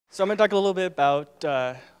So I'm going to talk a little bit about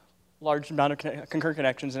large amount of concurrent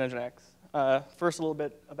connections in NGINX. First, a little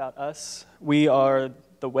bit about us. We are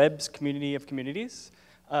the web's community of communities.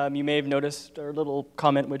 You may have noticed our little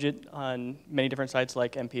comment widget on many different sites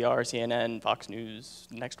like NPR, CNN, Fox News,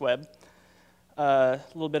 NextWeb. A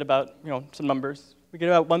little bit about some numbers. We get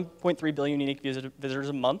about 1.3 billion unique visitors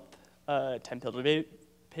a month, 10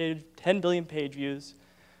 billion page views.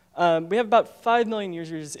 We have about 5 million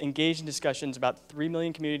users engaged in discussions, about 3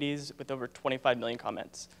 million communities with over 25 million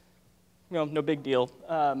comments. No big deal.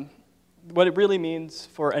 What it really means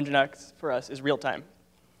for NGINX, for us, is real time.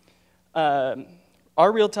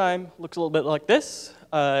 Our real time looks a little bit like this.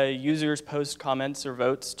 Users post comments or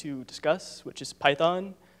votes to Disqus, which is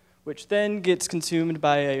Python, which then gets consumed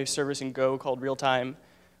by a service in Go called real time,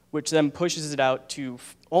 which then pushes it out to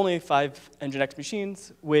only 5 NGINX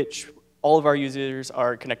machines, which all of our users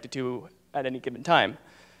are connected to at any given time.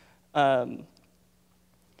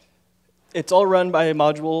 It's all run by a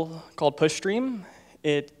module called PushStream.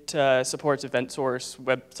 It supports event source,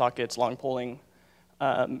 WebSockets, long polling.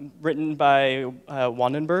 Written by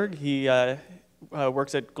Wandenberg. He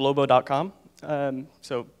works at globo.com.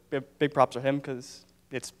 So big props to him because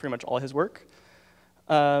it's pretty much all his work.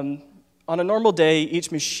 On a normal day,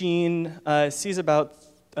 each machine sees about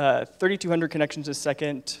 3,200 connections a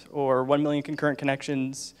second, or 1 million concurrent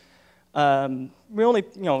connections. We only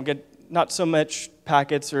get not so much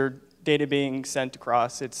packets or data being sent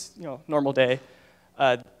across. It's normal day.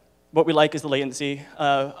 What we like is the latency,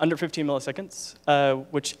 under 15 milliseconds,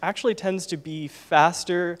 which actually tends to be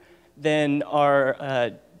faster than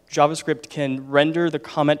our JavaScript can render the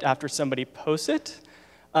comment after somebody posts it.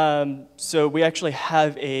 So we actually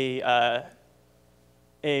have a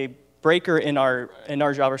breaker in our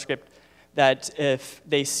JavaScript that if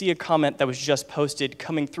they see a comment that was just posted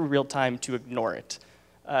coming through real time to ignore it.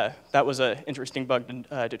 That was an interesting bug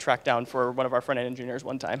to track down for one of our front-end engineers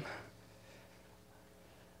one time.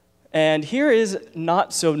 And here is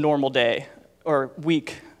not so normal day, or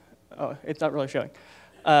week. Oh, it's not really showing.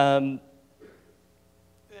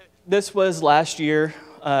 This was last year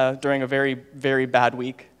during a very, very bad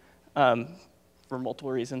week for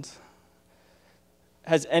multiple reasons.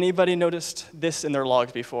 Has anybody noticed this in their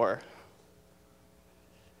logs before?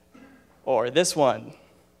 Or this one?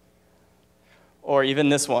 Or even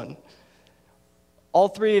this one? All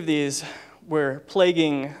three of these were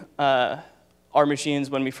plaguing our machines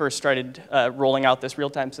when we first started rolling out this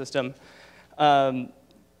real-time system.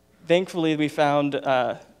 Thankfully, we found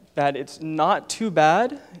that it's not too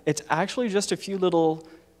bad. It's actually just a few little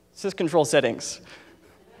syscontrol settings.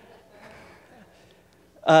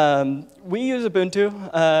 We use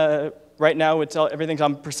Ubuntu. Right now, everything's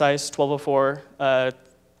on precise 1204. I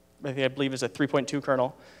believe it's a 3.2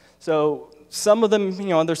 kernel. So some of them,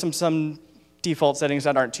 there's some default settings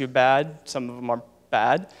that aren't too bad. Some of them are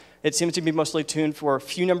bad. It seems to be mostly tuned for a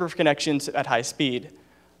few number of connections at high speed.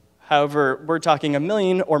 However, we're talking 1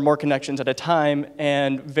 million or more connections at a time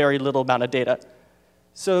and very little amount of data.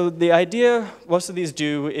 So the idea most of these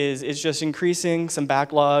do is just increasing some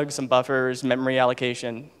backlogs, some buffers, memory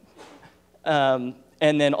allocation, and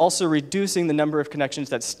then also reducing the number of connections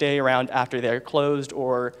that stay around after they're closed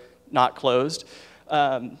or not closed.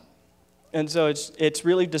 And so it's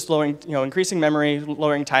really just increasing memory,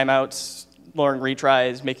 lowering timeouts, lowering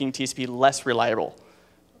retries, making TCP less reliable.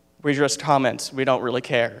 We just comments, we don't really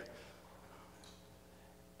care.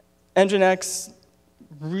 NGINX,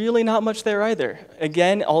 really not much there either.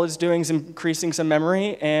 Again, all it's doing is increasing some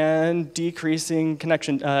memory and decreasing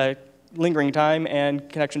connection, lingering time and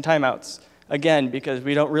connection timeouts. Again, because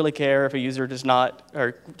we don't really care if a user does not,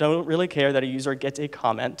 or don't really care that a user gets a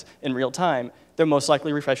comment in real time. They're most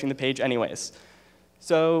likely refreshing the page anyways.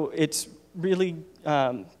 So it's really,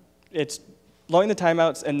 it's lowering the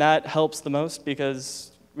timeouts, and that helps the most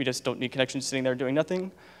because we just don't need connections sitting there doing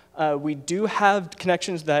nothing. We do have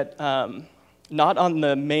connections that, not on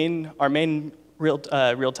our main real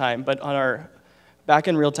time, but on our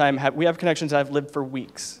backend real time, we have connections that have lived for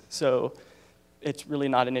weeks. So it's really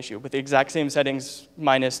not an issue with the exact same settings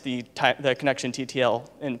minus the connection TTL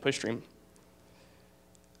in PushStream.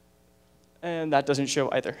 And that doesn't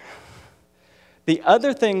show either. The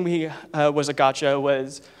other thing was a gotcha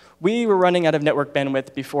was we were running out of network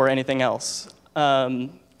bandwidth before anything else.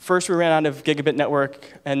 First, we ran out of gigabit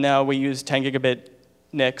network, and now we use 10 gigabit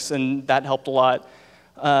NICs, and that helped a lot.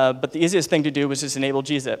 But the easiest thing to do was just enable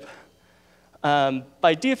gzip.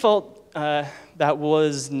 By default, that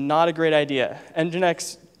was not a great idea.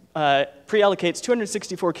 NGINX pre-allocates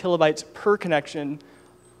 264 kilobytes per connection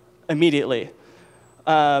immediately,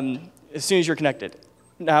 as soon as you're connected.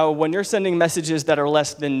 Now, when you're sending messages that are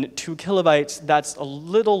less than 2 kilobytes, that's a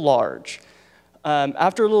little large.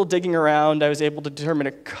 After a little digging around, I was able to determine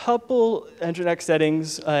a couple NGINX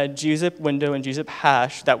settings, gzip window and gzip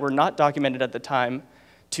hash, that were not documented at the time,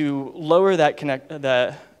 to lower that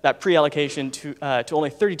pre-allocation to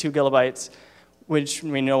only 32 kilobytes, which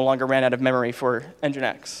we no longer ran out of memory for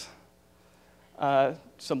NGINX.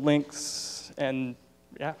 Some links, and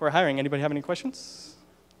yeah, we're hiring. Anybody have any questions?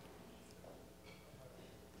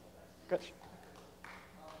 Good.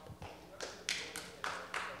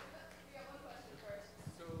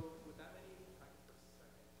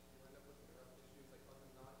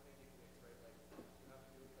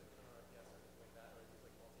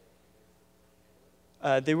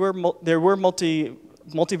 There were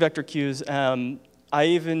multi-vector queues. I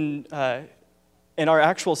even, in our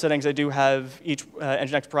actual settings, I do have each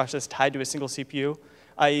NGINX process tied to a single CPU.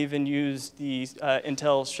 I even used the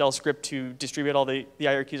Intel shell script to distribute all the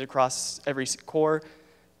IRQs across every core.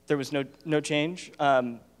 There was no change.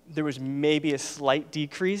 There was maybe a slight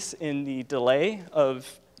decrease in the delay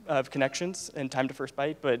of connections and time to first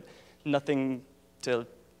byte, but nothing to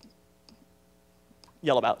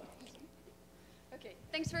yell about. Okay,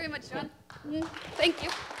 thanks very much, John. Thank you.